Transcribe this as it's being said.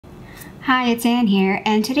Hi, it's Anne here,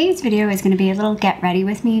 and today's video is going to be a little get ready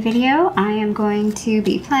with me video. I am going to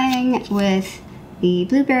be playing with the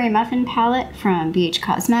Blueberry Muffin palette from BH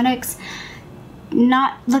Cosmetics.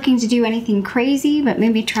 Not looking to do anything crazy, but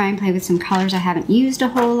maybe try and play with some colors I haven't used a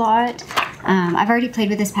whole lot. I've already played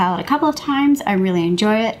with this palette a couple of times. I really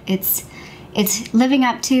enjoy it. It's living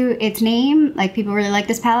up to its name. Like, people really like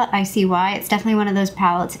this palette. I see why. It's definitely one of those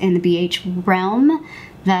palettes in the BH realm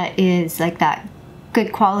that is like that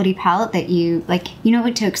good quality palette that you know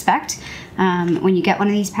what to expect when you get one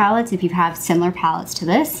of these palettes if you have similar palettes to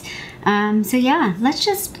this. So yeah, let's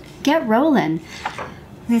just get rolling.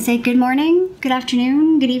 I'm gonna say good morning, good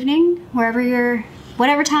afternoon, good evening,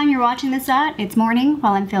 whatever time you're watching this at. It's morning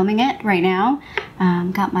while I'm filming it right now.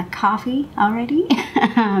 Got my coffee already.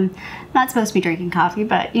 Not supposed to be drinking coffee,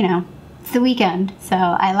 but you know, it's the weekend, so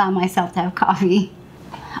I allow myself to have coffee.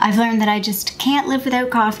 I've learned that I just can't live without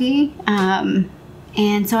coffee,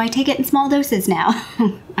 and so I take it in small doses now.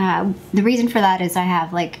 The reason for that is I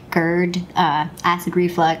have like GERD, acid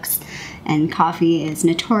reflux, and coffee is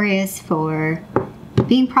notorious for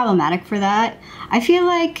being problematic for that. I feel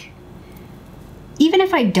like even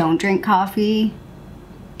if I don't drink coffee,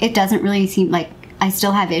 it doesn't really seem like I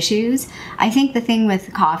still have issues. I think the thing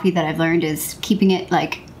with coffee that I've learned is keeping it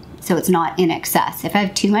like so it's not in excess. If I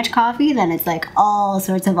have too much coffee, then it's like all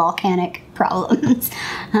sorts of volcanic problems.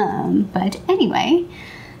 But anyway,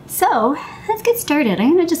 so let's get started.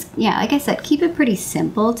 I'm gonna just, yeah, like I said, keep it pretty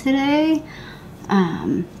simple today.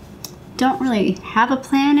 Don't really have a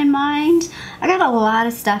plan in mind. I got a lot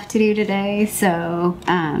of stuff to do today, so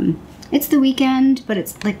it's the weekend, but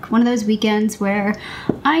it's like one of those weekends where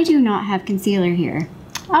I do not have concealer here.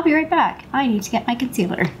 I'll be right back. I need to get my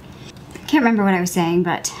concealer. Can't remember what I was saying,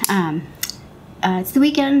 but it's the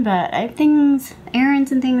weekend, but I have things,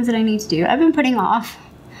 errands and things that I need to do. I've been putting off.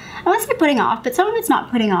 I want to say putting off, but some of it's not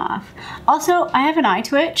putting off. Also, I have an eye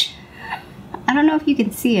twitch. I don't know if you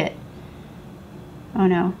can see it. Oh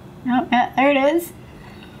no. Oh, yeah, there it is.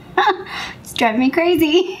 It's driving me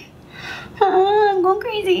crazy. I'm going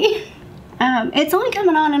crazy. It's only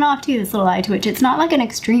coming on and off too, this little eye twitch. It's not like an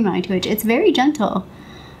extreme eye twitch. It's very gentle.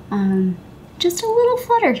 Just a little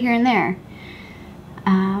flutter here and there.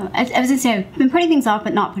 I was gonna say, I've been putting things off,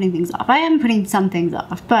 but not putting things off. I am putting some things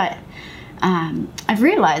off, but I've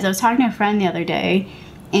realized, I was talking to a friend the other day,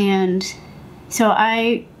 and so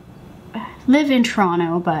I live in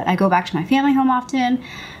Toronto, but I go back to my family home often.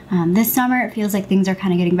 This summer, it feels like things are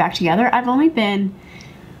kind of getting back together. I've only been,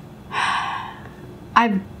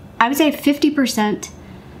 I would say 50%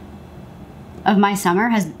 of my summer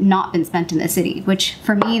has not been spent in the city, which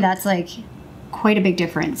for me, that's like quite a big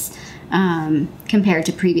difference compared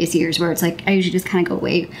to previous years where it's like I usually just kind of go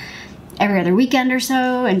away every other weekend or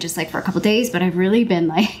so and just like for a couple days, but I've really been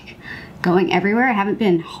like going everywhere. I haven't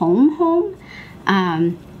been home.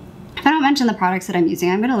 If I don't mention the products that I'm using,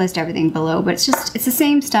 I'm going to list everything below, but it's the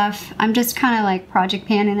same stuff. I'm just kind of like project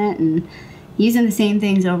panning it and using the same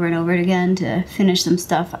things over and over again to finish some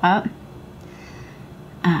stuff up.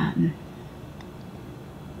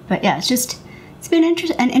 But yeah, it's been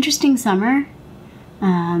an interesting summer.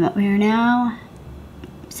 We are now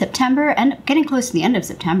September and getting close to the end of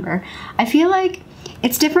September. I feel like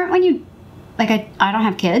it's different when you, like I don't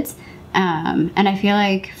have kids. And I feel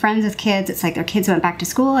like friends with kids, it's like their kids went back to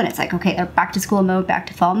school and it's like, okay, they're back to school mode, back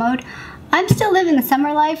to fall mode. I'm still living the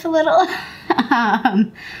summer life a little,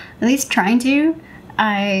 at least trying to.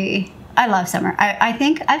 I love summer. I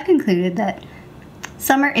think I've concluded that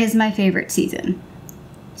summer is my favorite season.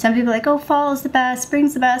 Some people are like, oh, fall is the best,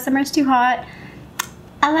 spring's the best, summer's too hot.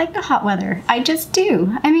 I like the hot weather. I just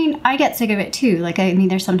do. I mean, I get sick of it too. Like, I mean,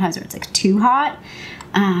 there's sometimes where it's like too hot.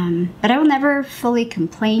 But I will never fully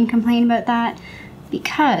complain about that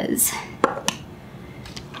because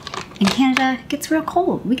in Canada it gets real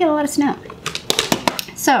cold. We get a lot of snow.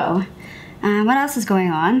 So, what else is going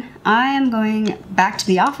on? I am going back to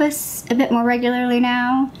the office a bit more regularly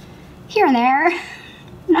now, here and there.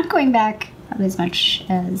 I'm not going back probably as much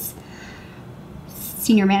as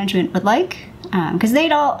senior management would like, because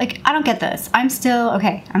they'd all, like, I don't get this. I'm still,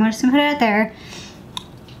 okay, I'm just gonna put it out there.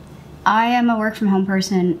 I am a work from home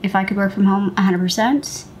person. If I could work from home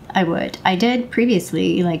 100%, I would. I did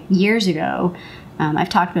previously, like years ago. I've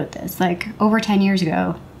talked about this, like over 10 years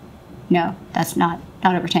ago. No, that's not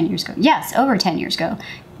over 10 years ago. Yes, over 10 years ago.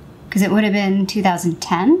 Because it would have been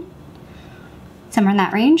 2010, somewhere in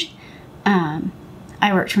that range.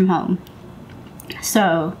 I worked from home.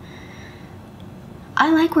 So,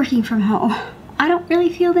 I like working from home. I don't really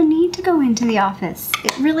feel the need to go into the office.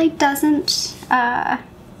 It really doesn't add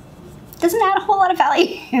a whole lot of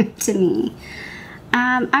value to me.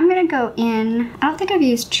 I'm gonna go in, I don't think I've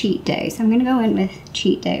used Cheat Day, so I'm gonna go in with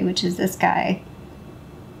Cheat Day, which is this guy.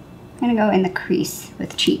 I'm gonna go in the crease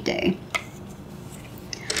with Cheat Day.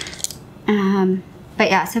 But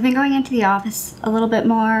yeah, so I've been going into the office a little bit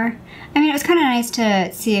more. I mean, it was kind of nice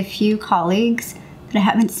to see a few colleagues that I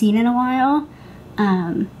haven't seen in a while.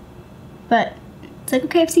 But it's like,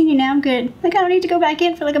 okay, I've seen you now, I'm good. Like, I don't need to go back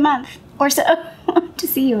in for like a month or so to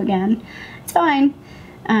see you again. It's fine.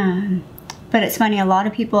 But it's funny, a lot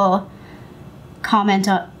of people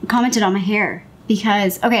commented on my hair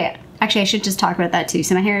because, okay, actually I should just talk about that too.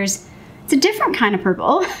 So my hair it's a different kind of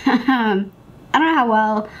purple. I don't know how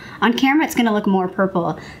well, on camera it's gonna look more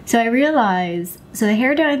purple. So I realized, so the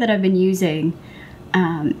hair dye that I've been using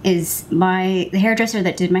is the hairdresser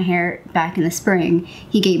that did my hair back in the spring,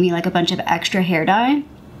 he gave me like a bunch of extra hair dye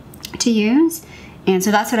to use. And so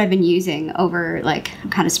that's what I've been using over, like,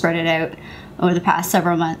 kind of spread it out over the past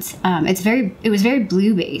several months. It was very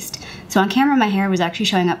blue based. So on camera my hair was actually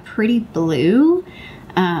showing up pretty blue.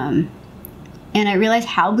 And I realized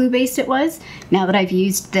how blue based it was now that I've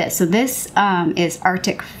used this. So this is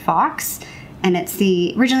Arctic Fox, and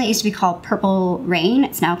originally it used to be called Purple Rain.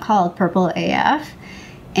 It's now called Purple AF.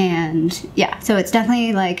 And yeah, so it's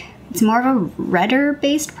definitely like, it's more of a redder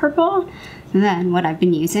based purple than what I've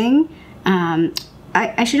been using.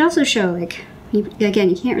 I should also show, like, again,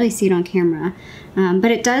 you can't really see it on camera, but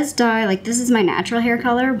it does dye, like, this is my natural hair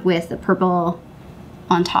color with the purple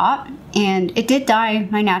on top, and it did dye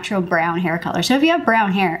my natural brown hair color. So if you have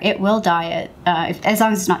brown hair, it will dye it, as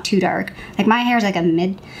long as it's not too dark. Like, my hair is like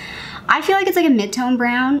I feel like it's like a mid-tone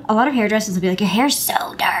brown. A lot of hairdressers will be like, your hair's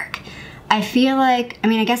so dark. I feel like, I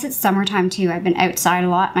mean, I guess it's summertime too. I've been outside a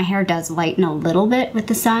lot. My hair does lighten a little bit with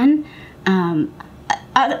the sun.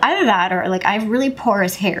 Either that or, like, I have really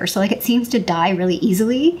porous hair, so, like, it seems to dye really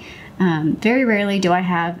easily. Very rarely do I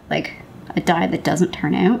have, like, a dye that doesn't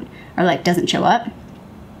turn out or, like, doesn't show up,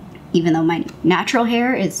 even though my natural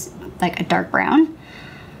hair is like a dark brown.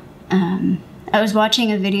 I was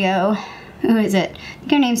watching a video, who is it? I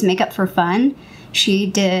think her name's Makeup for Fun. She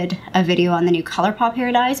did a video on the new ColourPop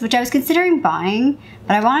hair dyes, which I was considering buying,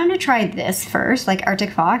 but I wanted to try this first, like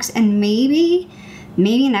Arctic Fox, and maybe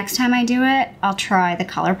next time I do it, I'll try the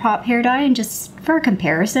ColourPop hair dye, and just for a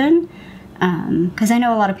comparison, because I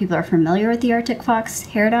know a lot of people are familiar with the Arctic Fox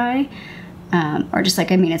hair dye, or just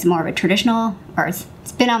like, I mean, it's more of a traditional, or it's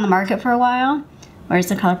been on the market for a while, whereas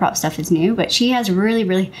the ColourPop stuff is new. But she has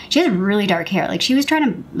she has really dark hair. Like, she was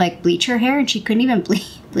trying to, like, bleach her hair, and she couldn't even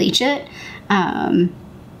bleach it.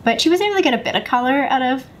 But she was able to get a bit of color out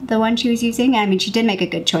of the one she was using. I mean, she did make a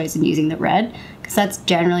good choice in using the red, because that's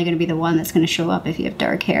generally going to be the one that's going to show up if you have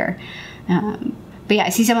dark hair. But yeah, I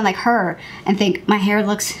see someone like her and think my hair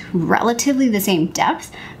looks relatively the same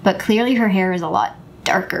depth, but clearly her hair is a lot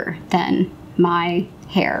darker than my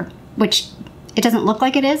hair, which it doesn't look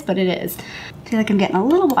like it is, but it is. I feel like I'm getting a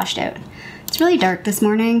little washed out. It's really dark this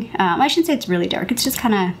morning. I shouldn't say it's really dark. It's just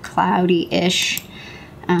kind of cloudy-ish.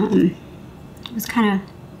 It was kind of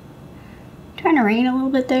trying to rain a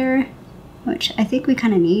little bit there, which I think we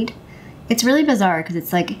kind of need. It's really bizarre because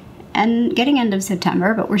it's like getting end of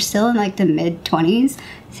September, but we're still in like the mid-20s.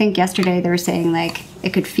 I think yesterday they were saying like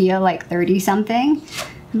it could feel like 30 something.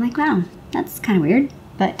 I'm like, wow, that's kind of weird,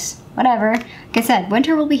 but whatever. Like I said,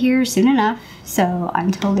 winter will be here soon enough, so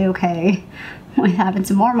I'm totally okay with having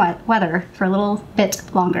some warm weather for a little bit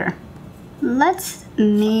longer. Let's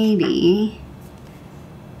maybe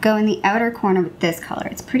go in the outer corner with this color.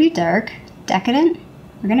 It's pretty dark, decadent.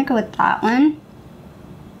 We're gonna go with that one.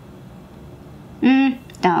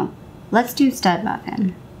 No, let's do Stud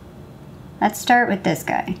Muffin. Let's start with this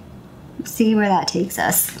guy. See where that takes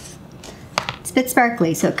us. It's a bit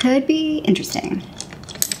sparkly, so it could be interesting.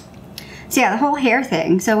 So yeah, the whole hair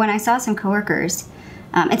thing. So when I saw some coworkers,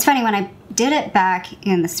 it's funny, when I did it back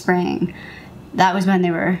in the spring, that was when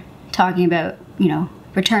they were talking about, you know,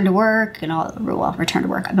 return to work and all, well, return to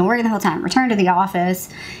work. I've been working the whole time. Return to the office,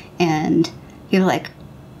 and people were like,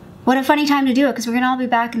 what a funny time to do it, because we're gonna all be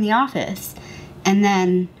back in the office. And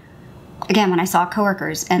then, again, when I saw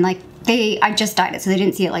coworkers, and like, I just dyed it, so they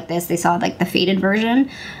didn't see it like this. They saw like the faded version.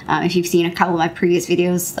 If you've seen a couple of my previous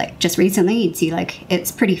videos, like just recently, you'd see like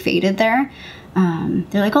it's pretty faded there.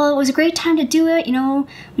 They're like, oh, it was a great time to do it, you know,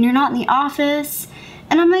 when you're not in the office.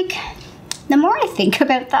 And I'm like, the more I think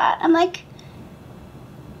about that, I'm like,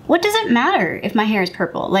 what does it matter if my hair is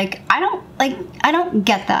purple? Like, I don't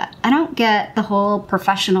get that. I don't get the whole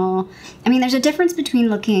professional. I mean, there's a difference between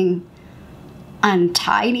looking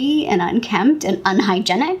untidy and unkempt and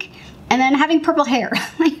unhygienic, and then having purple hair.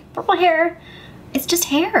 Like, purple hair, it's just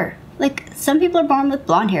hair. Like, some people are born with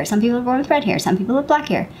blonde hair, some people are born with red hair, some people with black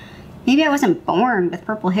hair. maybe I wasn't born with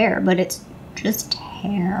purple hair, but it's just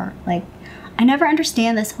hair. Like, I never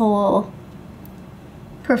understand this whole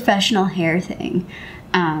professional hair thing.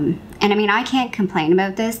 And I mean, I can't complain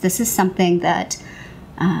about this. This is something that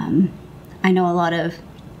I know a lot of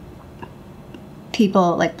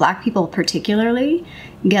people, like Black people particularly,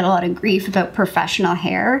 get a lot of grief about professional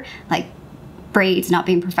hair, like braids not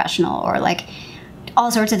being professional, or like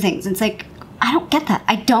all sorts of things. It's like, I don't get that.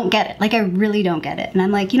 I don't get it. Like, I really don't get it. And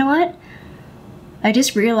I'm like, you know what? I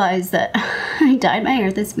just realized that I dyed my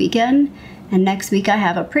hair this weekend, and next week I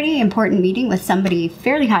have a pretty important meeting with somebody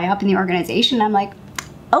fairly high up in the organization. I'm like,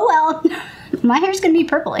 oh well, my hair's gonna be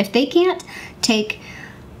purple. If they can't take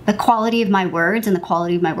the quality of my words and the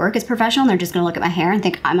quality of my work as professional, and they're just gonna look at my hair and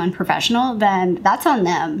think I'm unprofessional, then that's on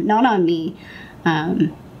them, not on me.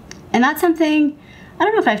 And that's something, I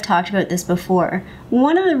don't know if I've talked about this before.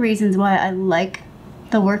 One of the reasons why I like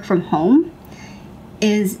the work from home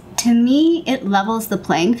is, to me, it levels the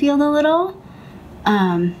playing field a little.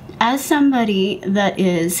 As somebody that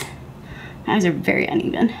is, my eyes are very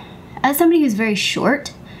uneven. As somebody who's very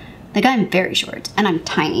short, like I'm very short and I'm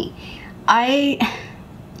tiny, a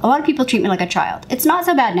lot of people treat me like a child. It's not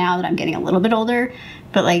so bad now that I'm getting a little bit older,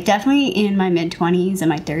 but like definitely in my mid-20s and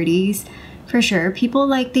my 30s, for sure, people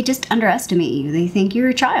like, they just underestimate you. They think you're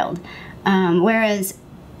a child. Whereas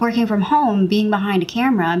working from home, being behind a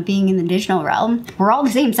camera, being in the digital realm, we're all the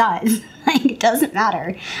same size. Like, it doesn't matter.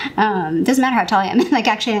 It doesn't matter how tall I am. Like,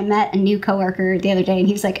 actually, I met a new coworker the other day, and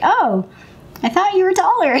he was like, oh, I thought you were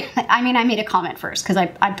taller. I mean, I made a comment first, because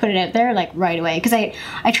I put it out there, like, right away. Because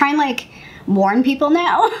I try and, like, warn people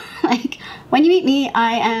now. Like, when you meet me,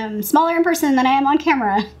 I am smaller in person than I am on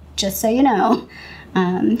camera, just so you know.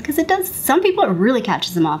 Because it does, some people, it really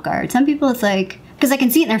catches them off guard. Some people, it's like, because I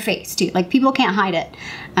can see it in their face, too. Like, people can't hide it.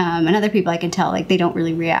 And other people, I can tell, like, they don't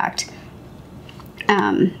really react.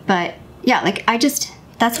 But, yeah, like,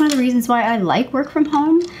 that's one of the reasons why I like work from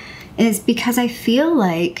home, is because I feel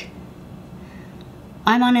like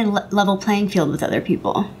I'm on a level playing field with other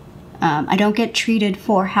people. I don't get treated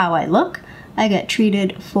for how I look. I get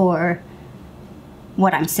treated for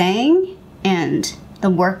what I'm saying and the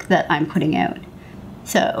work that I'm putting out.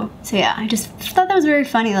 So yeah, I just thought that was very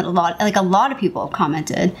funny that a lot of people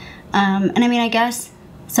commented. And I mean, I guess,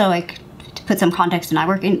 so like, to put some context, and I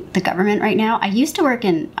work in the government right now. I used to work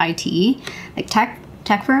in IT, like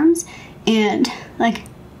tech firms, and like,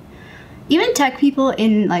 even tech people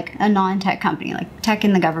in like a non-tech company, like tech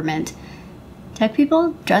in the government, tech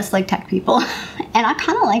people dress like tech people. And I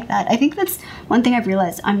kind of like that. I think that's one thing I've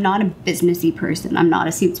realized. I'm not a businessy person. I'm not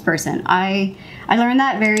a suits person. I learned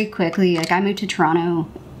that very quickly. Like, I moved to Toronto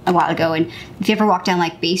a while ago, and if you ever walk down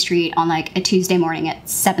like Bay Street on like a Tuesday morning at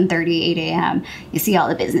 7:30, 8 a.m., you see all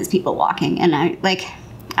the business people walking. And I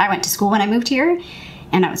went to school when I moved here,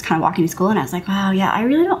 and I was kind of walking to school, and I was like, wow, yeah, I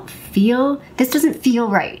really don't feel, this doesn't feel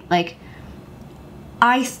right. Like,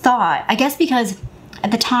 I guess because at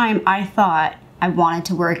the time I thought I wanted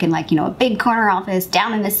to work in, like, you know, a big corner office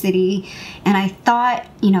down in the city. And I thought,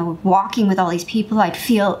 you know, walking with all these people, I'd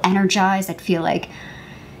feel energized. I'd feel like,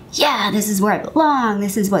 yeah, this is where I belong.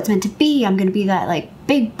 This is what's meant to be. I'm going to be that, like,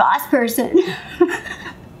 big boss person.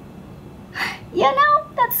 You know,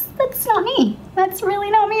 that's not me. That's really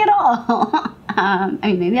not me at all. I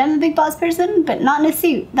mean, maybe I'm a big boss person, but not in a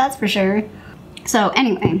suit. That's for sure. So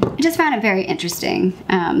anyway, I just found it very interesting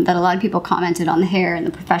that a lot of people commented on the hair and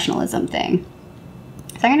the professionalism thing.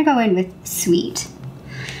 So I'm gonna go in with sweet.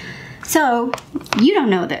 So, you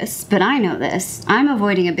don't know this, but I know this. I'm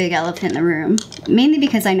avoiding a big elephant in the room, mainly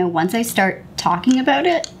because I know once I start talking about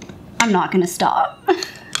it, I'm not gonna stop.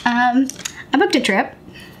 I booked a trip.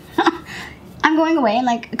 I'm going away in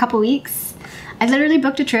like a couple weeks. I literally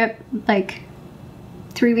booked a trip like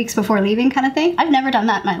 3 weeks before leaving, kind of thing. I've never done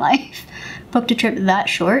that in my life. Booked a trip that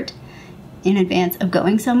short in advance of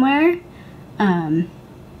going somewhere.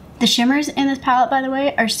 The shimmers in this palette, by the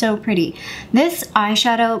way, are so pretty. This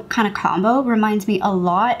eyeshadow kind of combo reminds me a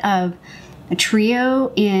lot of a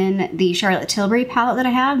trio in the Charlotte Tilbury palette that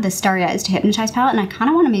I have, the Starry Eyes to Hypnotize palette, and I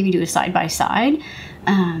kind of want to maybe do a side-by-side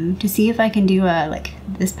to see if I can do a, like,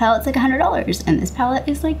 this palette's like $100 and this palette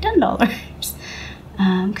is like $10.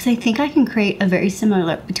 Because I think I can create a very similar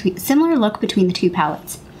look between the two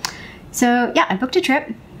palettes. So yeah, I booked a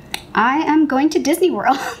trip. I am going to Disney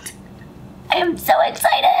World. I am so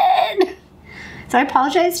excited! So I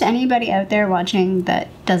apologize to anybody out there watching that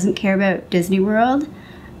doesn't care about Disney World.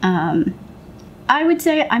 I would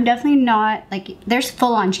say I'm definitely not, like, there's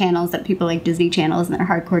full-on channels that people like Disney channels and they're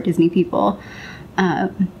hardcore Disney people.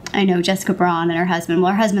 I know Jessica Braun and her husband,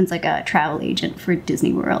 well, her husband's like a travel agent for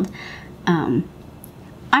Disney World.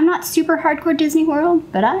 I'm not super hardcore Disney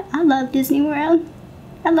World, but I love Disney World.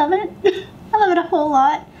 I love it. I love it a whole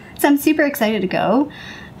lot. So I'm super excited to go.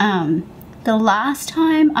 The last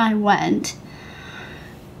time I went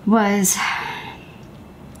was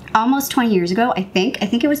almost 20 years ago, I think. I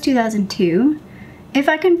think it was 2002. If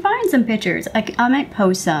I can find some pictures, I might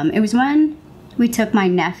post some. It was when we took my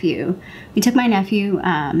nephew. We took my nephew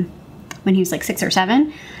when he was like 6 or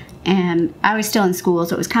 7, and I was still in school,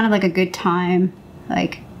 so it was kind of like a good time.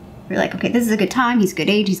 Like, we were like, okay, this is a good time. He's a good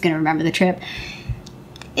age. He's gonna remember the trip.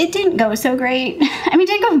 It didn't go so great. I mean, it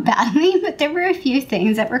didn't go badly, but there were a few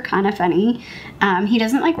things that were kind of funny. He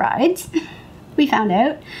doesn't like rides. We found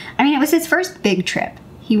out. I mean, it was his first big trip.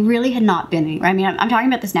 He really had not been anywhere. I mean, I'm talking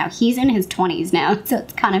about this now. He's in his 20s now, so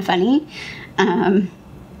it's kind of funny.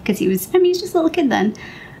 Because he was, I mean, he was just a little kid then.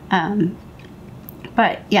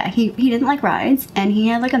 But yeah, he didn't like rides, and he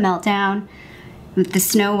had like a meltdown with the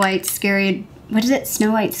Snow White scary, what is it?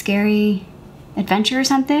 Snow White Scary Adventure or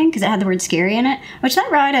something, because it had the word scary in it, which that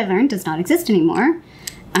ride I learned does not exist anymore,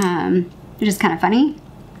 which is kind of funny.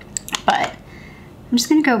 But I'm just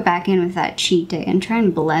gonna go back in with that cheat day and try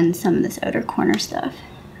and blend some of this outer corner stuff.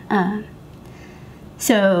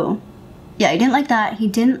 So yeah, he didn't like that. He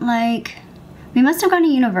didn't like, we must have gone to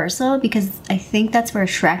Universal because I think that's where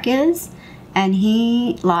Shrek is, and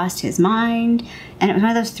he lost his mind, and it was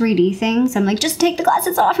one of those 3D things. I'm like, just take the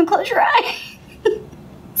glasses off and close your eye.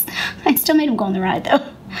 I still made him go on the ride though.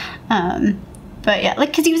 But yeah, like,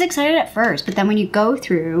 because he was excited at first, but then when you go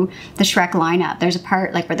through the Shrek lineup, there's a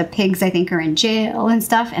part like where the pigs, I think, are in jail and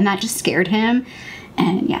stuff, and that just scared him.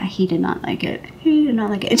 And yeah, he did not like it. He did not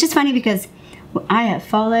like it. It's just funny because I have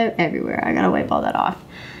fallout everywhere. I gotta wipe all that off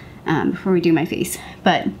before we do my face.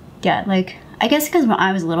 But yeah, like, I guess because when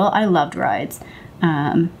I was little, I loved rides.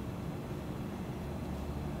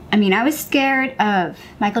 I mean, I was scared of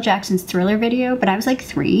Michael Jackson's Thriller video, but I was like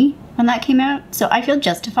 3 when that came out, so I feel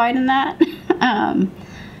justified in that.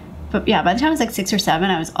 But yeah, by the time I was like 6 or 7,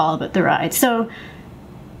 I was all about the ride. So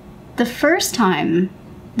the first time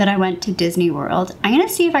that I went to Disney World, I'm gonna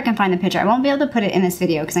see if I can find the picture. I won't be able to put it in this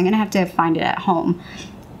video because I'm gonna have to find it at home.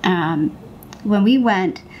 When we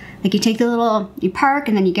went, like, you take the little, you park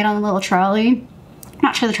and then you get on the little trolley.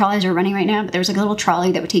 Not sure the trolleys are running right now, but there was like a little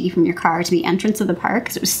trolley that would take you from your car to the entrance of the park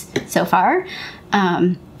because it was so far.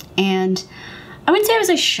 And I wouldn't say I was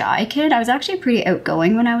a shy kid. I was actually pretty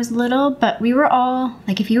outgoing when I was little, but we were all,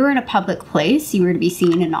 like, if you were in a public place, you were to be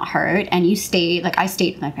seen and not heard, and you stayed, like, I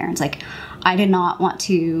stayed with my parents. Like, I did not want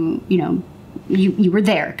to, you know, you were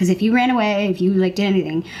there, because if you ran away, if you, like, did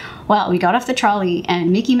anything, well, we got off the trolley,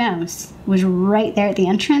 and Mickey Mouse was right there at the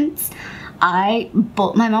entrance. My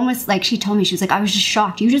mom was like, she told me, she was like, I was just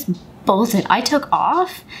shocked. You just bolted. I took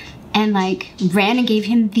off and like ran and gave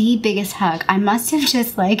him the biggest hug. I must have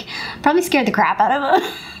just like probably scared the crap out of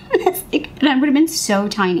him. And I would have been so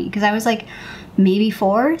tiny because I was like maybe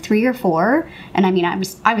 3 or 4. And I mean, I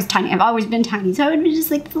was tiny. I've always been tiny. So I would have been just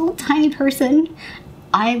like this little tiny person.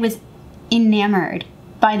 I was enamored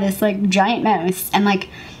by this like giant mouse and like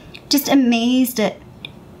just amazed at,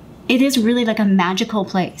 it is really like a magical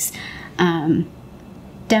place.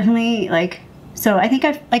 Definitely, like, so I think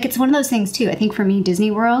it's one of those things too. I think for me,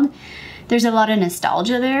 Disney World, there's a lot of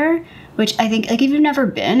nostalgia there, which I think, like, if you've never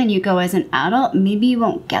been and you go as an adult, maybe you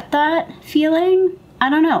won't get that feeling. I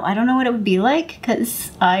don't know. I don't know what it would be like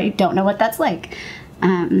because I don't know what that's like.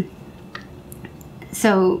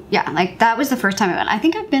 So yeah, like, that was the first time I went. I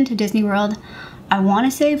think I've been to Disney World, I want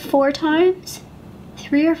to say 4 times,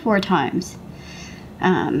 3 or 4 times.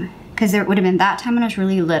 Because there would have been that time when I was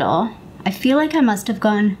really little. I feel like I must have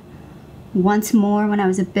gone once more when I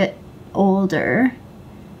was a bit older,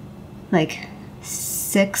 like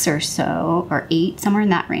 6 or so, or 8, somewhere in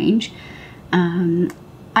that range.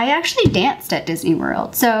 I actually danced at Disney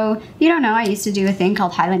World. So, you don't know, I used to do a thing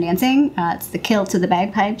called Highland dancing. It's the kilt to the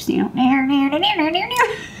bagpipes, you know.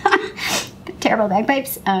 Terrible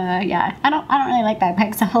bagpipes. Yeah, I don't really like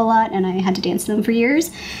bagpipes a whole lot, and I had to dance to them for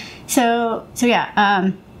years. So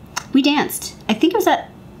yeah, we danced. I think it was at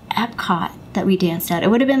Epcot that we danced at. It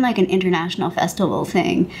would have been like an international festival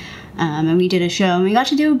thing. And we did a show, and we got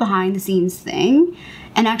to do a behind the scenes thing.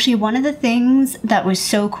 And actually one of the things that was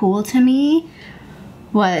so cool to me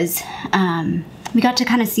was we got to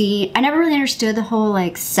kind of see, I never really understood the whole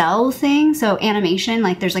like cell thing. So animation,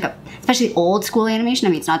 like there's like especially old school animation.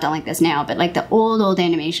 I mean, it's not done like this now, but like the old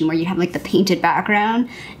animation where you have like the painted background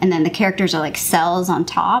and then the characters are like cells on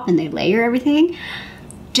top and they layer everything.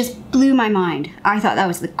 Just blew my mind. I thought that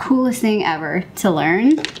was the coolest thing ever to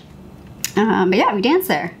learn. But yeah, we danced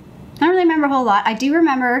there. I don't really remember a whole lot. I do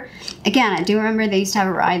remember, again, they used to have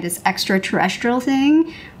a ride, this extraterrestrial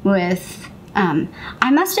thing with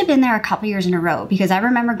I must have been there a couple years in a row because I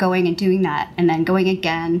remember going and doing that and then going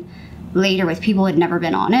again later with people who had never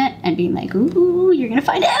been on it and being like, ooh, you're gonna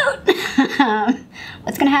find out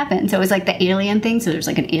what's gonna happen. So it was like the alien thing. So there's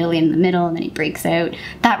like an alien in the middle and then he breaks out.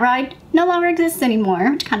 That ride no longer exists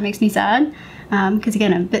anymore, which kind of makes me sad. Because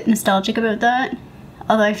again, I'm a bit nostalgic about that.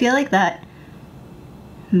 Although I feel like that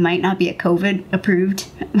might not be a COVID approved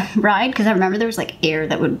ride because I remember there was like air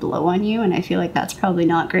that would blow on you and I feel like that's probably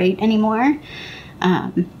not great anymore.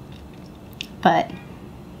 But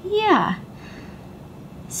yeah.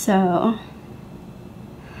 So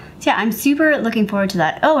yeah, I'm super looking forward to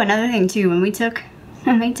that. Oh, another thing too, when we took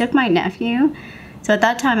my nephew, so at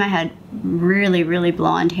that time I had really, really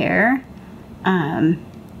blonde hair. And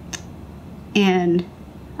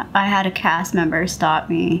I had a cast member stop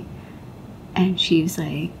me and she was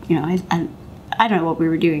like, you know, I don't know what we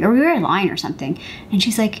were doing, or we were in line or something. And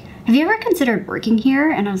she's like, have you ever considered working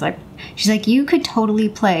here? And I was like, she's like, you could totally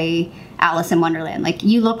play Alice in Wonderland. Like,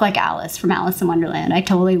 you look like Alice from Alice in Wonderland. I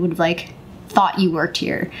totally would have, like, thought you worked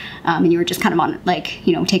here. And you were just kind of on, like,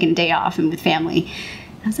 you know, taking a day off and with family.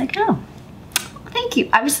 I was like, oh, thank you.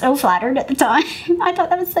 I was so flattered at the time. I thought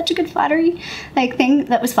that was such a good flattery, like, thing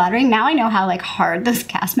that was flattering. Now I know how, like, hard those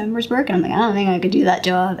cast members work. And I'm like, I don't think I could do that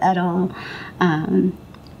job at all.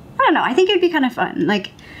 I don't know. I think it'd be kind of fun.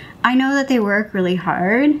 Like, I know that they work really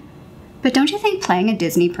hard. But don't you think playing a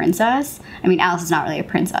Disney princess, I mean, Alice is not really a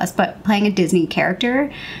princess, but playing a Disney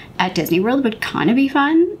character at Disney World would kind of be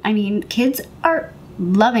fun? I mean, kids are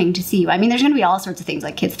loving to see you. I mean, there's going to be all sorts of things,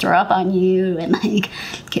 like kids throw up on you and like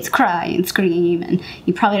kids cry and scream and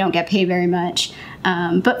you probably don't get paid very much.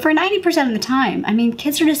 But for 90% of the time, I mean,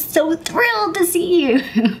 kids are just so thrilled to see you.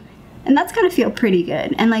 And that's going to feel pretty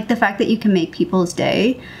good. And like the fact that you can make people's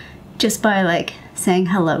day just by like saying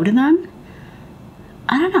hello to them.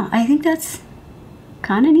 I don't know, I think that's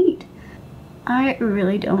kind of neat. I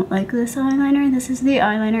really don't like this eyeliner. This is the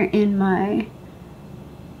eyeliner in my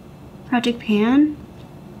Project Pan.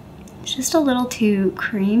 It's just a little too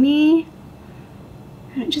creamy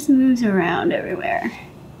and it just moves around everywhere.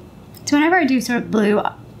 So whenever I do sort of blue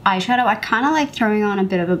eyeshadow, I kind of like throwing on a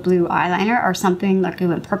bit of a blue eyeliner or something like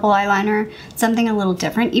a purple eyeliner, something a little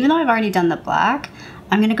different. Even though I've already done the black,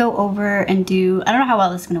 I'm going to go over and do, I don't know how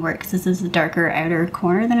well this is going to work because this is a darker outer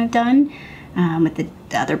corner than I've done with the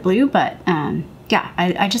other blue, but yeah,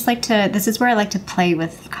 I just like to, this is where I like to play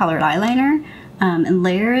with colored eyeliner and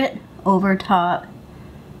layer it over top,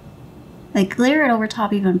 like layer it over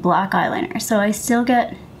top even black eyeliner. So I still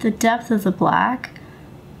get the depth of the black,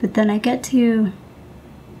 but then I get to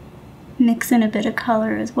mix in a bit of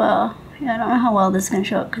color as well. Yeah, I don't know how well this is going to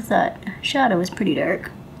show up because that shadow is pretty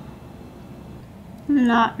dark.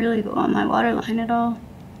 Not really go on my waterline at all.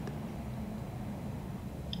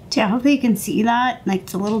 So yeah, hopefully you can see that. Like,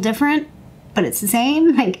 it's a little different, but it's the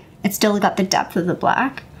same. Like, it's still got the depth of the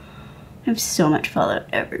black. I have so much fallout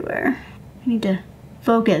everywhere. I need to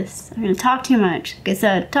focus. I'm gonna talk too much. Like I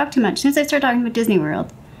said, talk too much. As soon as I start talking about Disney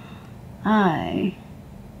World, I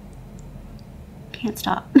can't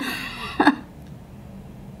stop.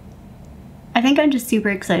 I think I'm just super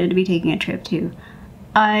excited to be taking a trip too.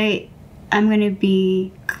 I'm going to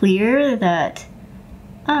be clear that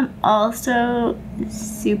I'm also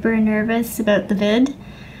super nervous about the vid.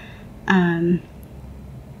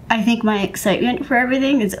 I think my excitement for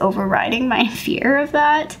everything is overriding my fear of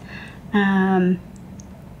that. I'm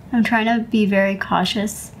trying to be very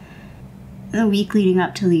cautious the week leading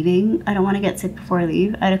up to leaving. I don't want to get sick before I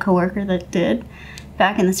leave. I had a coworker that did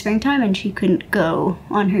back in the springtime and she couldn't go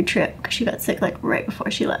on her trip because she got sick like right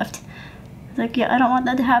before she left. I was like, yeah, I don't want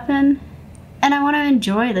that to happen. And I want to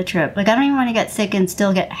enjoy the trip. Like, I don't even want to get sick and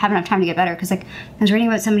still have enough time to get better. Because, like, I was reading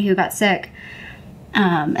about somebody who got sick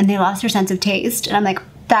and they lost their sense of taste. And I'm like,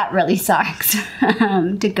 that really sucks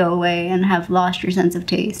to go away and have lost your sense of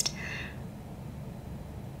taste.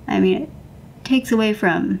 I mean, it takes away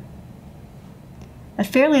from a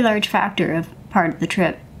fairly large factor of part of the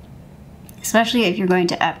trip. Especially if you're going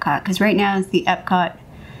to Epcot. Because right now, the Epcot,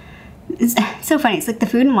 it's so funny. It's like the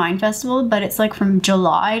Food and Wine Festival, but it's like from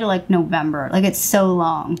July to like November. Like, it's so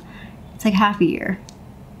long. It's like half a year,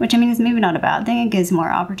 which I mean is maybe not a bad thing. It gives more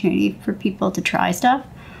opportunity for people to try stuff.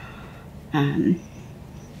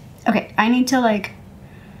 Okay, I need to like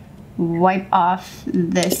wipe off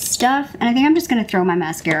this stuff, and I think I'm just gonna throw my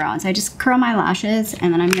mascara on. So I just curl my lashes,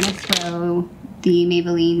 and then I'm gonna throw the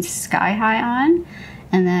Maybelline Sky High on,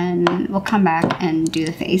 and then we'll come back and do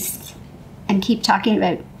the face. And keep talking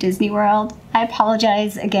about Disney World. I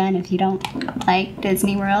apologize again if you don't like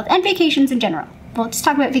Disney World and vacations in general. We'll just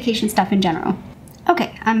talk about vacation stuff in general.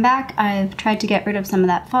 Okay, I'm back. I've tried to get rid of some of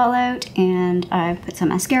that fallout and I've put some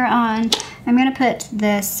mascara on. I'm gonna put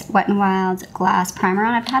this Wet n Wild glass primer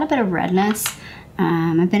on. I've had a bit of redness.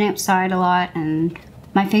 I've been outside a lot and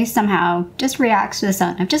my face somehow just reacts to the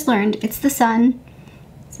sun. I've just learned it's the sun.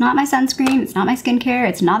 It's not my sunscreen, it's not my skincare,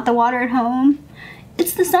 it's not the water at home.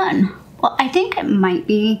 It's the sun. Well, I think it might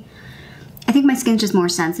be, I think my skin's just more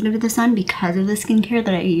sensitive to the sun because of the skincare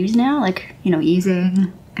that I use now. Like, you know,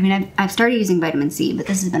 I've started using vitamin C, but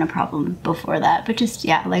this has been a problem before that. But just,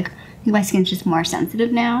 yeah, like, I think my skin's just more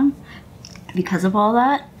sensitive now because of all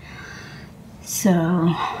that.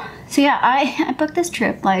 So yeah, I booked this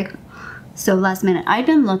trip, like, so last minute. I've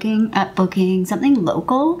been looking at booking something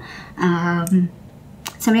local.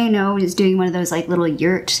 Somebody I know is doing one of those, like, little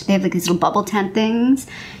yurt, they have, like, these little bubble tent things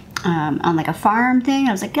on, like, a farm thing.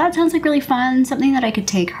 I was like, yeah, it sounds like really fun, something that I could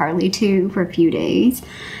take Harley to for a few days.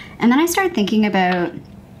 And then I started thinking about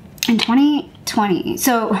in 2020,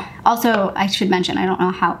 so also I should mention, I don't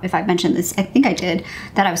know if I mentioned this, I think I did,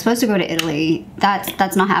 that I was supposed to go to Italy.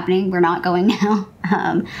 That's not happening. We're not going now.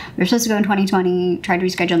 We were supposed to go in 2020, tried to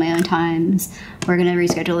reschedule a million times. We're gonna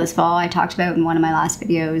reschedule this fall. I talked about in one of my last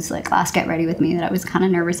videos, like last Get Ready With Me, that I was kind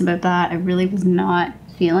of nervous about that. I really was not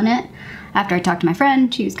feeling it. After I talked to my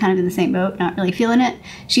friend, she was kind of in the same boat, not really feeling it.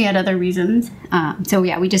 She had other reasons. So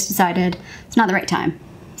yeah, we just decided it's not the right time.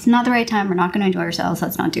 It's not the right time. We're not going to enjoy ourselves.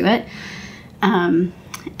 Let's not do it. And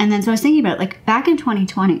then so I was thinking about it, like back in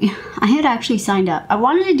 2020, I had actually signed up. I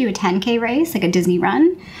wanted to do a 10K race, like a Disney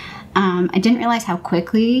run. I didn't realize how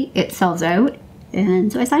quickly it sells out.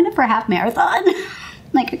 And so I signed up for a half marathon,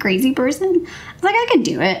 like a crazy person. I was like, I can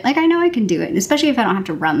do it. Like, I know I can do it, especially if I don't have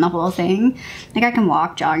to run the whole thing. Like, I can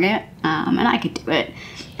walk, jog it, and I could do it.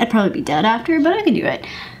 I'd probably be dead after, but I could do it.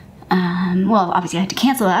 Well, obviously I had to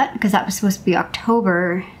cancel that because that was supposed to be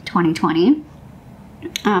October 2020.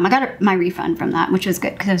 I got my refund from that, which was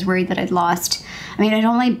good because I was worried that I'd lost. I mean, I'd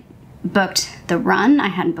only booked the run. I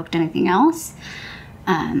hadn't booked anything else.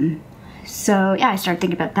 So yeah, I started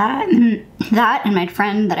thinking about that. And my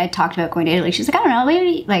friend that I talked about going to Italy, she's like, I don't know,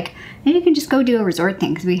 maybe you can just go do a resort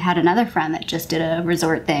thing, because we had another friend that just did a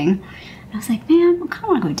resort thing. And I was like, man, I kind of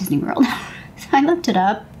want to go to Disney World. So I looked it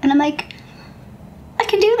up and I'm like, I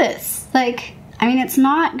can do this. Like, I mean, it's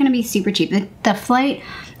not going to be super cheap. The flight,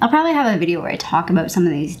 I'll probably have a video where I talk about some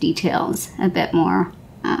of these details a bit more.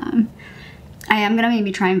 I am going to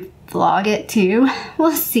maybe try and vlog it too.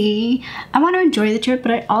 We'll see. I want to enjoy the trip,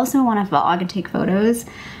 but I also want to vlog and take photos.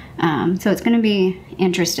 So it's going to be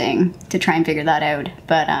interesting to try and figure that out.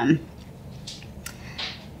 But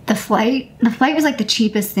the flight was like the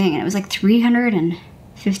cheapest thing, and it was like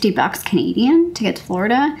 $350 Canadian to get to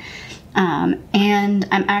Florida. And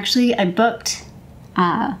I booked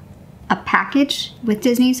a package with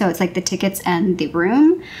Disney, so it's like the tickets and the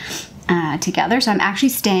room together. So I'm actually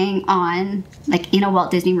staying on, like, in a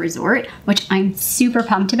Walt Disney resort, which I'm super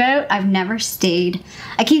pumped about. I've never stayed,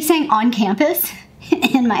 I keep saying on campus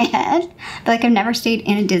in my head, but like I've never stayed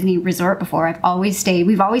in a Disney resort before. we've always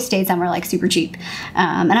stayed somewhere like super cheap.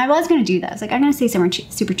 And I was gonna do that. I was like, I'm gonna stay somewhere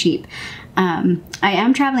super cheap. I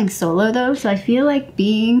am traveling solo though, so I feel like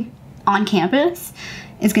being on campus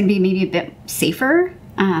is going to be maybe a bit safer.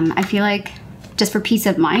 I feel like just for peace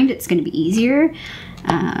of mind, it's going to be easier.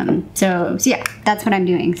 So yeah, that's what I'm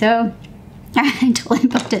doing. So I totally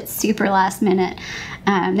booked it super last minute.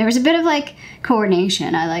 There was a bit of like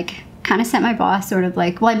coordination. I like kind of sent my boss sort of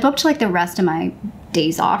like, well, I booked like the rest of my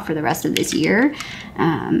days off for the rest of this year.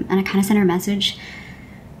 And I kind of sent her a message.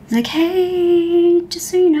 I was like, hey, just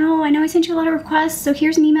so you know I sent you a lot of requests, so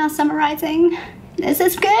here's an email summarizing. Is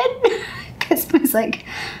this good? Because it was like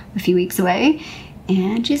a few weeks away.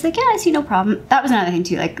 And she's like, yeah, I see no problem. That was another thing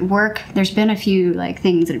too, like work. There's been a few like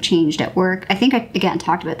things that have changed at work. I think I, again,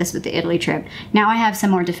 talked about this with the Italy trip. Now I have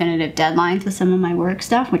some more definitive deadlines with some of my work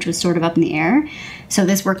stuff, which was sort of up in the air. So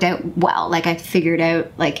this worked out well. Like I figured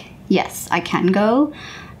out like, yes, I can go.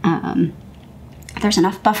 There's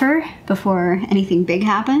enough buffer before anything big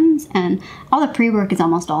happens. And all the pre-work is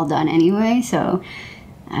almost all done anyway. So,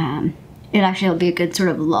 it actually will be a good sort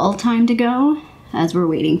of lull time to go as we're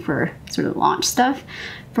waiting for sort of launch stuff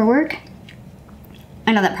for work.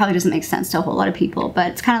 I know that probably doesn't make sense to a whole lot of people, but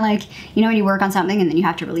it's kind of like, you know, when you work on something and then you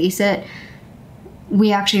have to release it,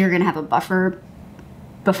 we actually are going to have a buffer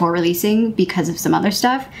before releasing because of some other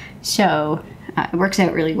stuff. So it works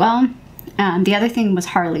out really well. The other thing was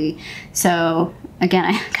Harley. So again,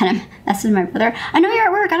 I kind of messaged my brother. I know you're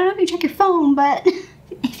at work. I don't know if you check your phone, but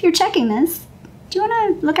if you're checking this, do you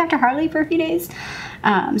want to look after Harley for a few days?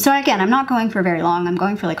 So again, I'm not going for very long. I'm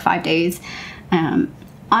going for like 5 days. I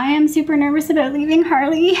am super nervous about leaving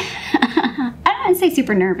Harley. I don't want to say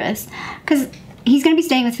super nervous because he's gonna be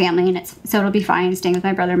staying with family, and so it'll be fine staying with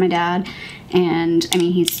my brother and my dad. And I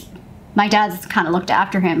mean, my dad's kind of looked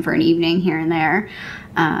after him for an evening here and there.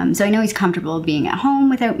 So I know he's comfortable being at home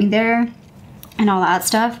without me there and all that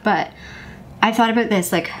stuff. But I thought about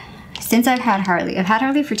this, like, since I've had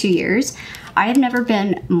Harley for 2 years. I have never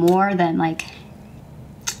been more than like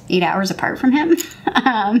 8 hours apart from him.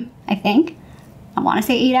 I think. I want to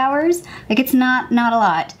say 8 hours. Like, it's not a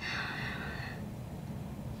lot.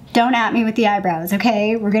 Don't at me with the eyebrows,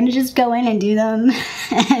 okay? We're gonna just go in and do them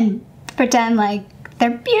and pretend like they're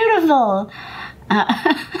beautiful.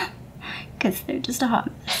 Because they're just a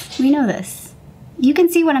hot mess. We know this. You can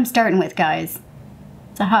see what I'm starting with, guys.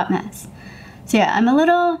 It's a hot mess. So yeah, I'm a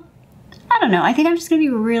little, I don't know, I think I'm just gonna be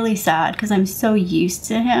really sad because I'm so used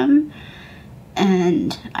to him.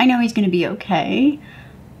 And I know he's gonna be okay.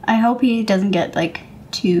 I hope he doesn't get like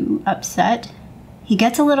too upset. He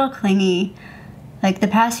gets a little clingy. Like the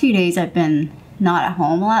past few days I've been not at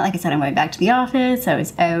home a lot. Like I said, I'm going back to the office. I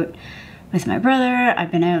was out with my brother.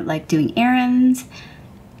 I've been out like doing errands.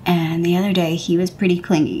 And the other day he was pretty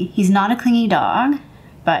clingy. He's not a clingy dog,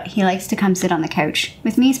 but he likes to come sit on the couch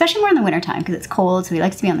with me, especially more in the wintertime because it's cold, so he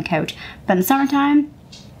likes to be on the couch. But in the summertime,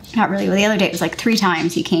 not really. Well, the other day it was like 3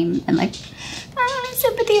 times he came and like,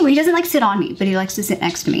 sit with you. He doesn't like sit on me, but he likes to sit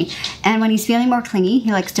next to me. And when he's feeling more clingy,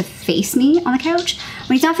 he likes to face me on the couch.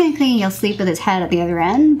 When he's not feeling clingy, he'll sleep with his head at the other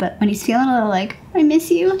end. But when he's feeling a little like, I miss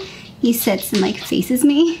you, he sits and like faces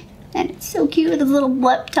me. And it's so cute with his little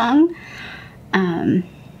blip tongue.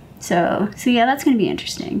 So yeah, that's gonna be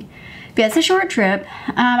interesting. But yeah, it's a short trip.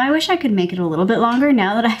 I wish I could make it a little bit longer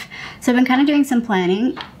now that I've been kind of doing some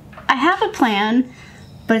planning. I have a plan,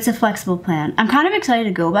 but it's a flexible plan. I'm kind of excited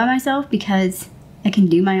to go by myself because I can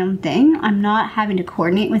do my own thing. I'm not having to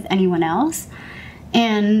coordinate with anyone else.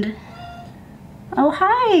 And, oh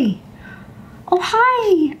hi. Oh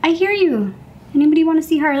hi, I hear you. Anybody want to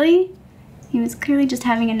see Harley? He was clearly just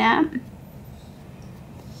having a nap. And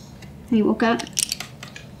he woke up.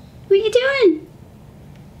 What are you doing?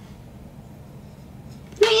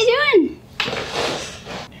 What are you doing?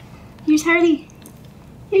 Here's Harley.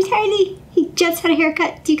 Here's Harley. He just had a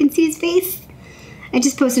haircut so you can see his face. I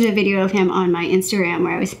just posted a video of him on my Instagram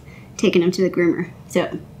where I was taking him to the groomer.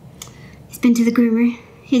 So, he's been to the groomer.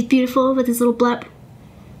 He's beautiful with his little blep.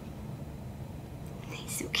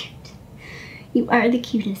 He's so cute. You are the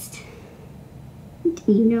cutest.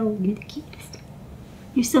 You know you're the cutest.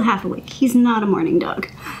 You're still half awake. He's not a morning dog.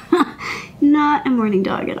 Not a morning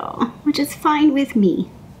dog at all, which is fine with me.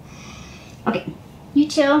 Okay, you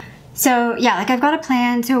chill. So yeah, like I've got a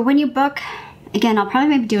plan. So when you book, again, I'll probably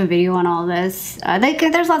maybe do a video on all this.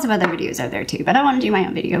 There's lots of other videos out there too, but I want to do my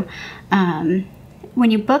own video. When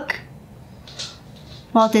you book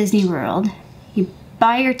Walt Disney World, you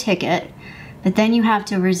buy your ticket, but then you have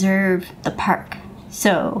to reserve the park.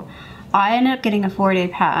 So I ended up getting a 4-day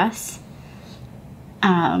pass.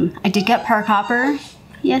 I did get Park Hopper.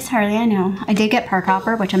 Yes, Harley, I know. I did get Park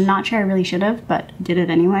Hopper, which I'm not sure I really should have, but I did it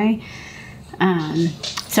anyway.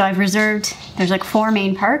 So I've reserved, there's like 4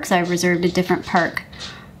 main parks. I've reserved a different park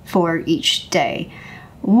for each day.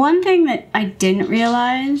 One thing that I didn't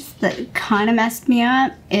realize that kind of messed me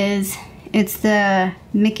up is it's the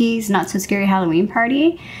Mickey's Not So Scary Halloween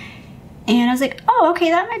Party. And I was like, oh,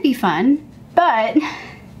 okay, that might be fun. But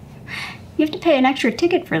you have to pay an extra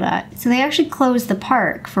ticket for that. So they actually closed the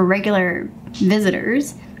park for regular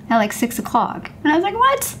visitors at like 6 o'clock. And I was like,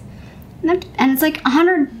 what? And it's like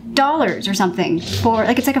 $100 or something for,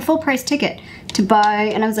 like, it's like a full price ticket to buy.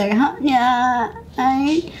 And I was like, huh, yeah,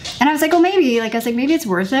 and I was like, oh, maybe, like, I was like, maybe it's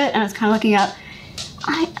worth it. And I was kind of looking up.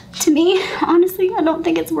 To me, honestly, I don't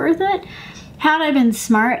think it's worth it. Had I been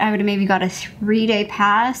smart, I would have maybe got a 3-day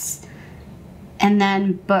pass and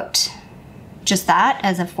then booked just that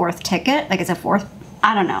as a 4th ticket. Like, it's a 4th,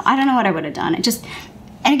 I don't know what I would have done. It just,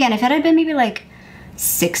 and again, if it had been maybe like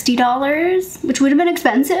 $60, which would have been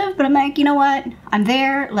expensive, but I'm like, you know what? I'm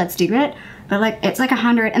there, let's do it. But like, it's like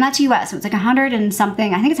 100, and that's US, so it's like 100 and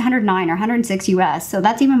something. I think it's 109 or 106 US, so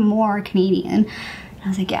that's even more Canadian. And I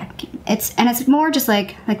was like, yeah, it's more just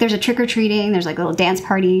like there's a trick-or-treating, there's like little dance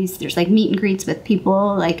parties, there's like meet and greets with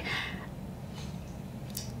people, like,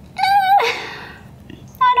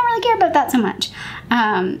 I don't really care about that so much.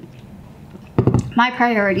 My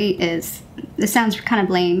priority is, this sounds kind of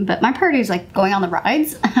lame, but my priority is like going on the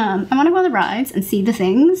rides. I want to go on the rides and see the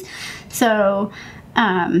things. So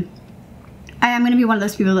I am going to be one of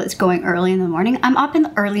those people that's going early in the morning. I'm up in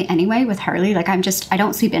the early anyway with Harley. Like, I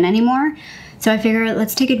don't sleep in anymore. So I figure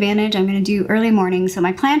let's take advantage. I'm going to do early morning. So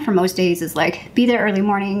my plan for most days is like be there early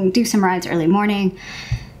morning, do some rides early morning,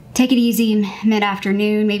 take it easy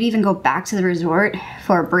mid-afternoon, maybe even go back to the resort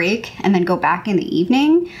for a break and then go back in the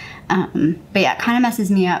evening. But yeah, it kind of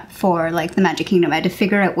messes me up for like the Magic Kingdom. I had to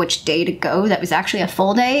figure out which day to go that was actually a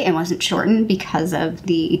full day and wasn't shortened because of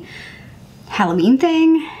the Halloween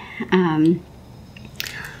thing. I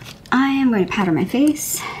am going to powder my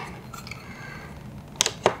face.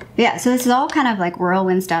 Yeah, so this is all kind of like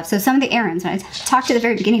whirlwind stuff. So some of the errands, when I talked at the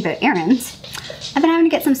very beginning about errands, I've been having to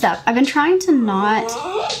get some stuff. I've been trying to not...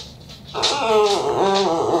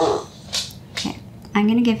 Okay, I'm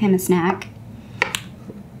gonna give him a snack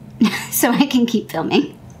so I can keep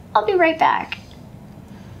filming. I'll be right back.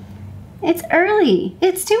 It's early.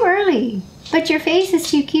 It's too early. But your face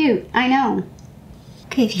is too cute. I know.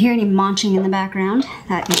 Okay, if you hear any munching in the background,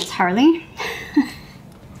 that is Harley.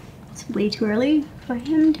 It's way too early for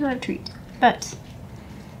him to have a treat. But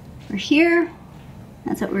we're here.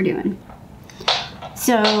 That's what we're doing.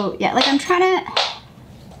 So yeah, like I'm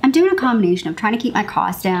doing a combination of trying to keep my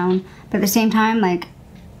costs down, but at the same time, like,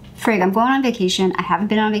 frig, I'm going on vacation. I haven't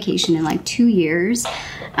been on vacation in like 2 years.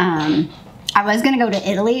 I was gonna go to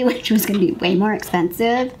Italy, which was gonna be way more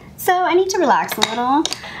expensive. So I need to relax a little.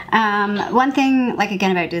 One thing, like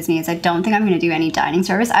again about Disney, is I don't think I'm gonna do any dining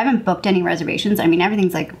service. I haven't booked any reservations. I mean,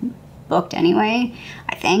 everything's like booked anyway,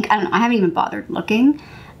 I think. I don't know, I haven't even bothered looking.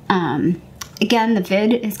 Again, the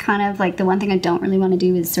vid is kind of like the one thing I don't really want to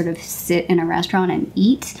do is sort of sit in a restaurant and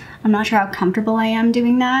eat. I'm not sure how comfortable I am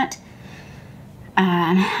doing that.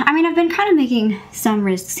 I mean, I've been kind of making some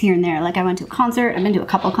risks here and there. Like I went to a concert, I've been to a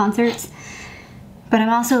couple concerts, but I'm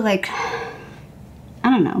also like,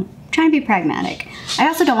 I don't know, trying to be pragmatic. I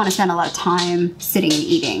also don't want to spend a lot of time sitting and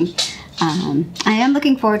eating. I am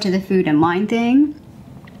looking forward to the food and wine thing,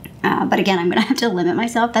 but again, I'm gonna have to limit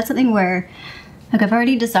myself. That's something where, like, I've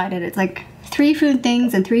already decided it's like 3 food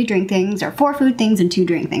things and 3 drink things, or 4 food things and 2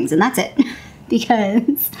 drink things, and that's it.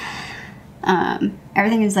 Because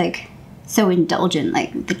everything is like so indulgent,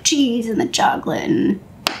 like the cheese and the chocolate, and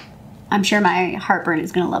I'm sure my heartburn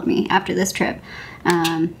is gonna love me after this trip.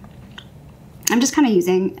 I'm just kind of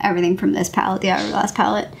using everything from this palette, the Hourglass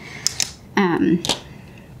palette.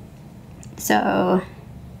 So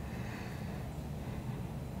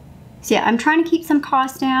yeah, I'm trying to keep some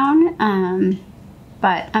costs down,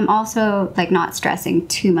 but I'm also like not stressing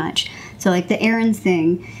too much. So like the errands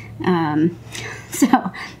thing, so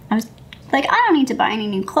I was like, I don't need to buy any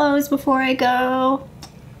new clothes before I go.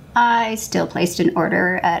 I still placed an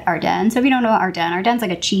order at Ardennes. So if you don't know Ardennes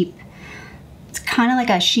like a cheap, it's kind of like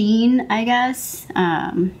a Shein, I guess.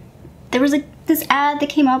 There was like this ad that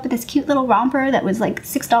came up with this cute little romper that was like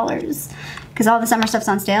 $6 because all the summer stuff's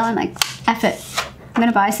on sale. I'm like, F it. I'm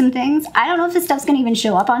gonna buy some things. I don't know if this stuff's gonna even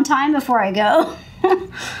show up on time before I go.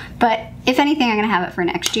 But if anything, I'm gonna have it for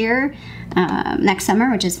next year, next summer,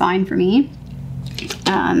 which is fine for me.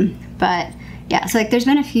 But yeah, so like there's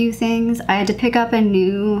been a few things. I had to pick up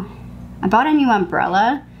I bought a new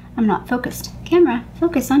umbrella. I'm not focused. Camera,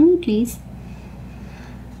 focus on me, please.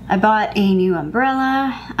 I bought a new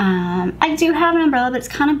umbrella. I do have an umbrella, but it's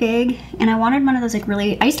kind of big, and I wanted one of those like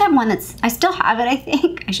really, I used to have one I still have it, I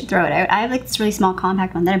think. I should throw it out. I have like this really small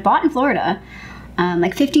compact one that I bought in Florida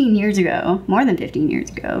like 15 years ago, more than 15 years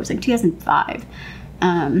ago. It was like 2005.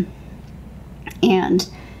 And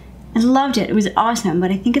I loved it. It was awesome,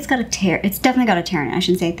 but I think it's got a tear. It's definitely got a tear in it. I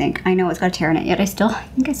shouldn't say I think. I know it's got a tear in it, yet I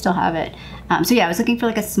think I still have it. So yeah, I was looking for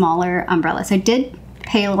like a smaller umbrella. So I did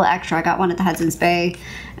pay a little extra. I got one at the Hudson's Bay.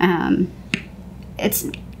 It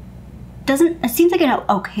seems like an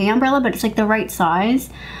okay umbrella, but it's like the right size.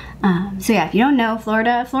 So yeah, if you don't know,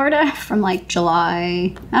 Florida from like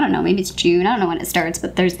July, I don't know, maybe it's June, I don't know when it starts,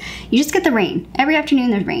 but you just get the rain. Every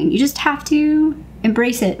afternoon there's rain. You just have to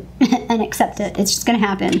embrace it and accept it. It's just gonna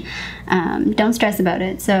happen. Don't stress about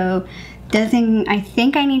it. So the thing I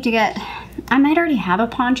think I need to get, I might already have a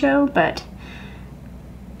poncho, but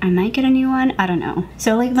I might get a new one. I don't know.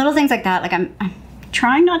 So like little things like that, like I'm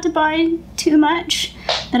trying not to buy too much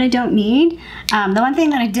that I don't need. The one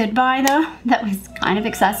thing that I did buy though, that was kind of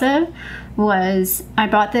excessive, was I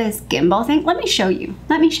bought this gimbal thing. Let me show you.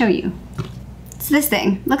 So this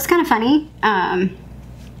thing looks kind of funny.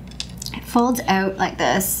 It folds out like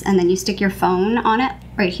this, and then you stick your phone on it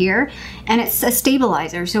right here, and it's a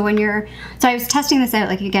stabilizer. So so I was testing this out,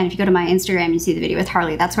 like again, if you go to my Instagram, you see the video with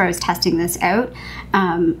Harley. That's where I was testing this out.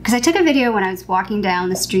 Because I took a video when I was walking down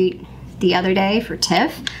the street the other day for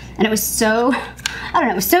TIFF, and it was so, I don't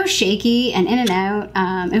know, it was so shaky and in and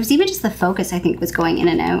out. It was even just the focus, I think, was going in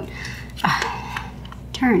and out.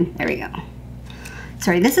 Turn, there we go.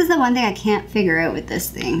 Sorry, this is the one thing I can't figure out with this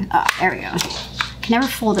thing. There we go. I can never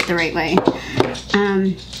fold it the right way.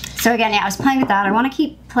 So again, yeah, I was playing with that. I want to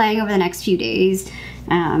keep playing over the next few days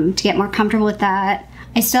to get more comfortable with that.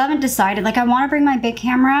 I still haven't decided, like I want to bring my big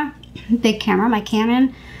camera, my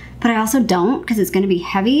Canon, but I also don't because it's going to be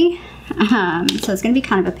heavy. So it's going to be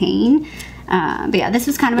kind of a pain. But yeah, this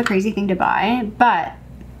was kind of a crazy thing to buy, but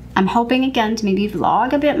I'm hoping again to maybe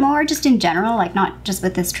vlog a bit more just in general, like not just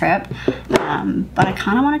with this trip. But I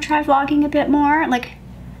kind of want to try vlogging a bit more. Like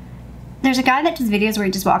there's a guy that does videos where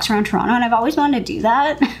he just walks around Toronto, and I've always wanted to do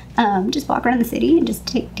that. Just walk around the city and just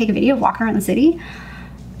take a video of walking around the city.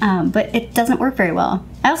 But it doesn't work very well.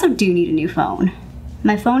 I also do need a new phone.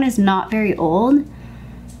 My phone is not very old,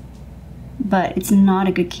 but it's not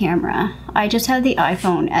a good camera. I just have the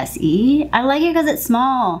iPhone SE. I like it because it's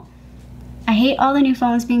small. I hate all the new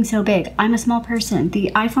phones being so big. I'm a small person.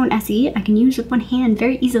 The iPhone SE I can use with one hand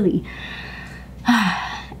very easily.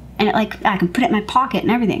 And it, like, I can put it in my pocket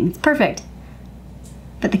and everything. It's perfect.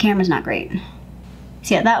 But the camera's not great.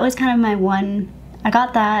 So yeah, that was kind of my one. I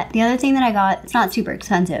got that. The other thing that I got, it's not super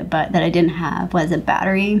expensive, but that I didn't have, was a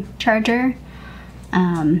battery charger.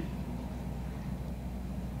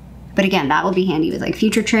 But again, that will be handy with like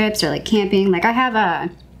future trips or like camping. Like I have a,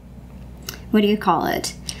 what do you call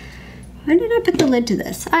it? Where did I put the lid to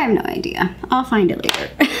this? I have no idea. I'll find it later.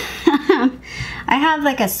 I have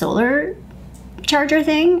like a solar charger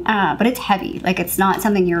thing, but it's heavy. Like it's not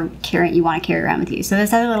something you want to carry around with you. So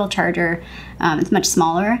this other little charger, it's much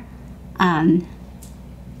smaller. I'm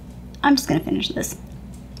just gonna finish this.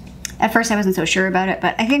 At first I wasn't so sure about it,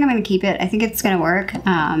 but I think I'm gonna keep it. I think it's gonna work.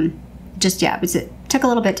 Just, yeah, it took a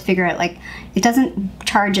little bit to figure out, like, it doesn't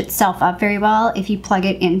charge itself up very well if you plug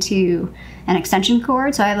it into an extension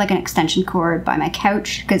cord. So I have like an extension cord by my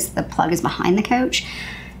couch because the plug is behind the couch,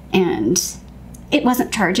 and it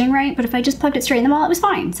wasn't charging right, but if I just plugged it straight in the wall, it was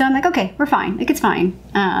fine. So I'm like, okay, we're fine, like it's fine.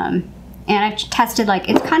 And I've tested, like,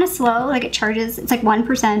 it's kind of slow, like it charges, it's like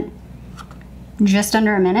 1% just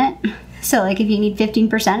under a minute. So like if you need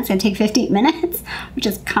 15%, it's gonna take 15 minutes, which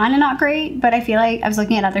is kind of not great, but I feel like I was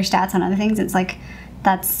looking at other stats on other things. It's like,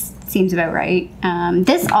 that seems about right.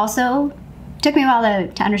 This also took me a while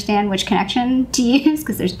to understand which connection to use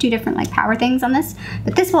because there's two different like power things on this,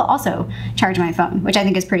 but this will also charge my phone, which I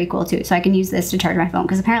think is pretty cool too. So I can use this to charge my phone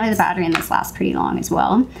because apparently the battery in this lasts pretty long as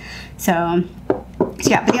well. So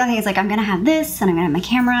yeah, but the other thing is like I'm gonna have this and I'm gonna have my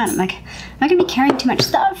camera and I'm like, am I gonna be carrying too much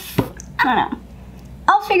stuff? I don't know.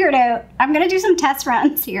 I'll figure it out. I'm gonna do some test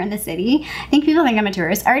runs here in the city. I think people think I'm a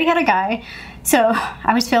tourist. I already had a guy. So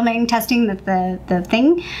I was testing the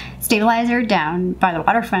thing, stabilizer down by the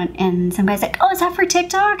waterfront, and some guy's like, oh, is that for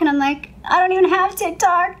TikTok? And I'm like, I don't even have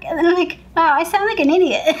TikTok. And then I'm like, wow, I sound like an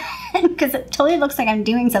idiot. Because it totally looks like I'm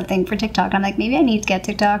doing something for TikTok. And I'm like, maybe I need to get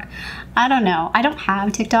TikTok. I don't know. I don't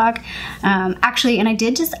have TikTok. Actually, and I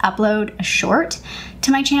did just upload a short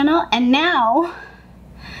to my channel, and now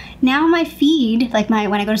my feed, like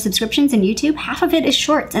when I go to subscriptions in YouTube, half of it is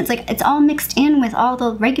shorts. And it's like, it's all mixed in with all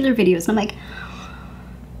the regular videos. And I'm like,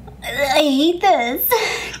 I hate this.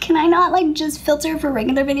 Can I not like just filter for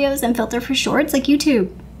regular videos and filter for shorts like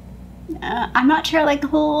YouTube? I'm not sure I like the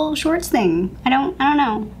whole shorts thing. I don't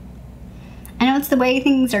know. I know it's the way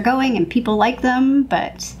things are going and people like them,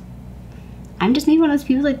 but I'm just maybe one of those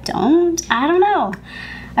people that don't. I don't know.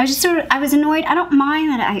 I was annoyed. I don't mind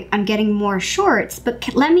that I'm getting more shorts,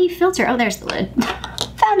 but let me filter. Oh, there's the lid.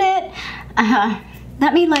 Found it.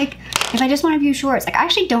 Let me, like, if I just want to view shorts, like I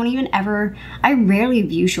actually don't even I rarely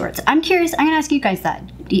view shorts. I'm curious, I'm gonna ask you guys that.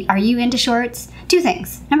 Are you into shorts? Two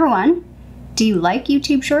things. Number one, do you like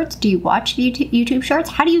YouTube shorts? Do you watch YouTube shorts?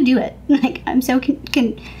 How do you do it? Like, I'm so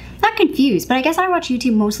not confused, but I guess I watch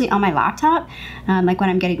YouTube mostly on my laptop, like when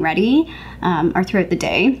I'm getting ready, or throughout the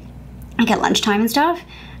day. Like at lunchtime and stuff.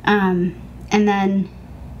 And then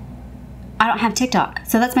I don't have TikTok.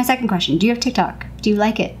 So that's my second question. Do you have TikTok? Do you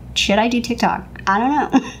like it? Should I do TikTok? I don't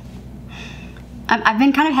know. I've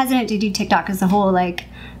been kind of hesitant to do TikTok because the whole like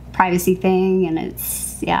privacy thing, and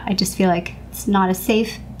it's, yeah, I just feel like it's not a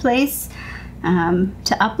safe place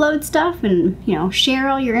to upload stuff and, you know, share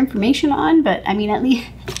all your information on. But I mean, at least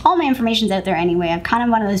all my information's out there anyway. I'm kind of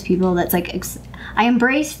one of those people that's like, I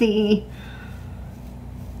embrace the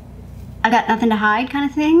I got nothing to hide kind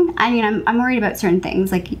of thing. I mean, I'm worried about certain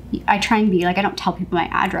things. Like, I try and be like, I don't tell people my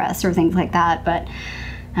address or things like that. But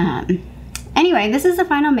anyway, this is the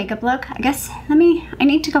final makeup look. I guess I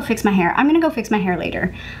need to go fix my hair. I'm gonna go fix my hair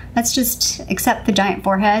later. Let's just accept the giant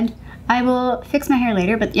forehead. I will fix my hair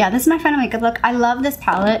later. But yeah, this is my final makeup look. I love this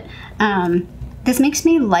palette. This makes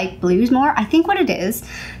me like blues more. I think what it is,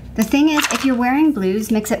 the thing is, if you're wearing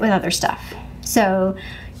blues, mix it with other stuff. So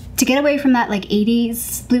to get away from that like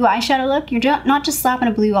 80s blue eyeshadow look, you're not just slapping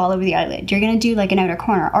a blue all over the eyelid. You're gonna do like an outer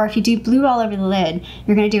corner, or if you do blue all over the lid,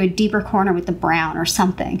 you're gonna do a deeper corner with the brown or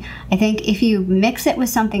something. I think if you mix it with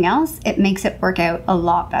something else, it makes it work out a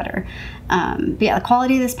lot better. But yeah, the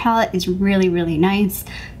quality of this palette is really, really nice.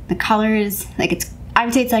 The colors, like I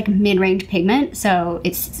would say it's like mid-range pigment, so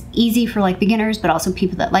it's easy for like beginners, but also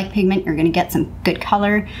people that like pigment. You're gonna get some good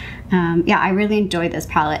color. Yeah, I really enjoyed this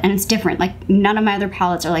palette, and it's different. Like none of my other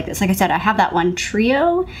palettes are like this. Like I said, I have that one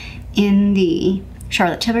trio in the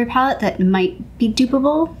Charlotte Tilbury palette that might be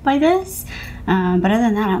dupeable by this. But other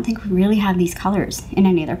than that, I don't think we really have these colors in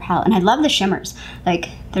any other palette. And I love the shimmers. Like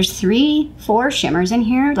there's 3-4 shimmers in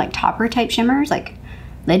here, like topper type shimmers, like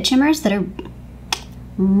lid shimmers that are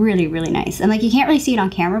really, really nice. And like you can't really see it on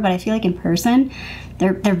camera, but I feel like in person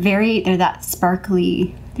they're that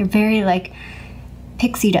sparkly. They're very like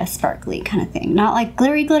pixie dust sparkly kind of thing. Not like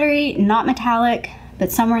glittery, not metallic,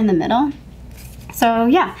 but somewhere in the middle. So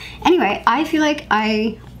yeah, anyway, I feel like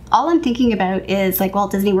all I'm thinking about is like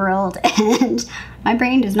Walt Disney World, and my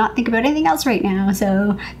brain does not think about anything else right now,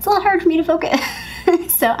 so it's a little hard for me to focus.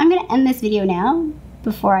 So I'm gonna end this video now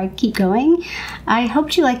before I keep going. I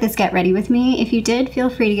hope you like this get ready with me. If you did, feel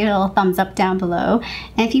free to give it a little thumbs up down below.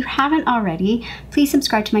 And if you haven't already, please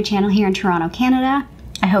subscribe to my channel here in Toronto, Canada.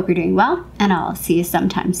 I hope you're doing well, and I'll see you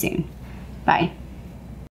sometime soon. Bye.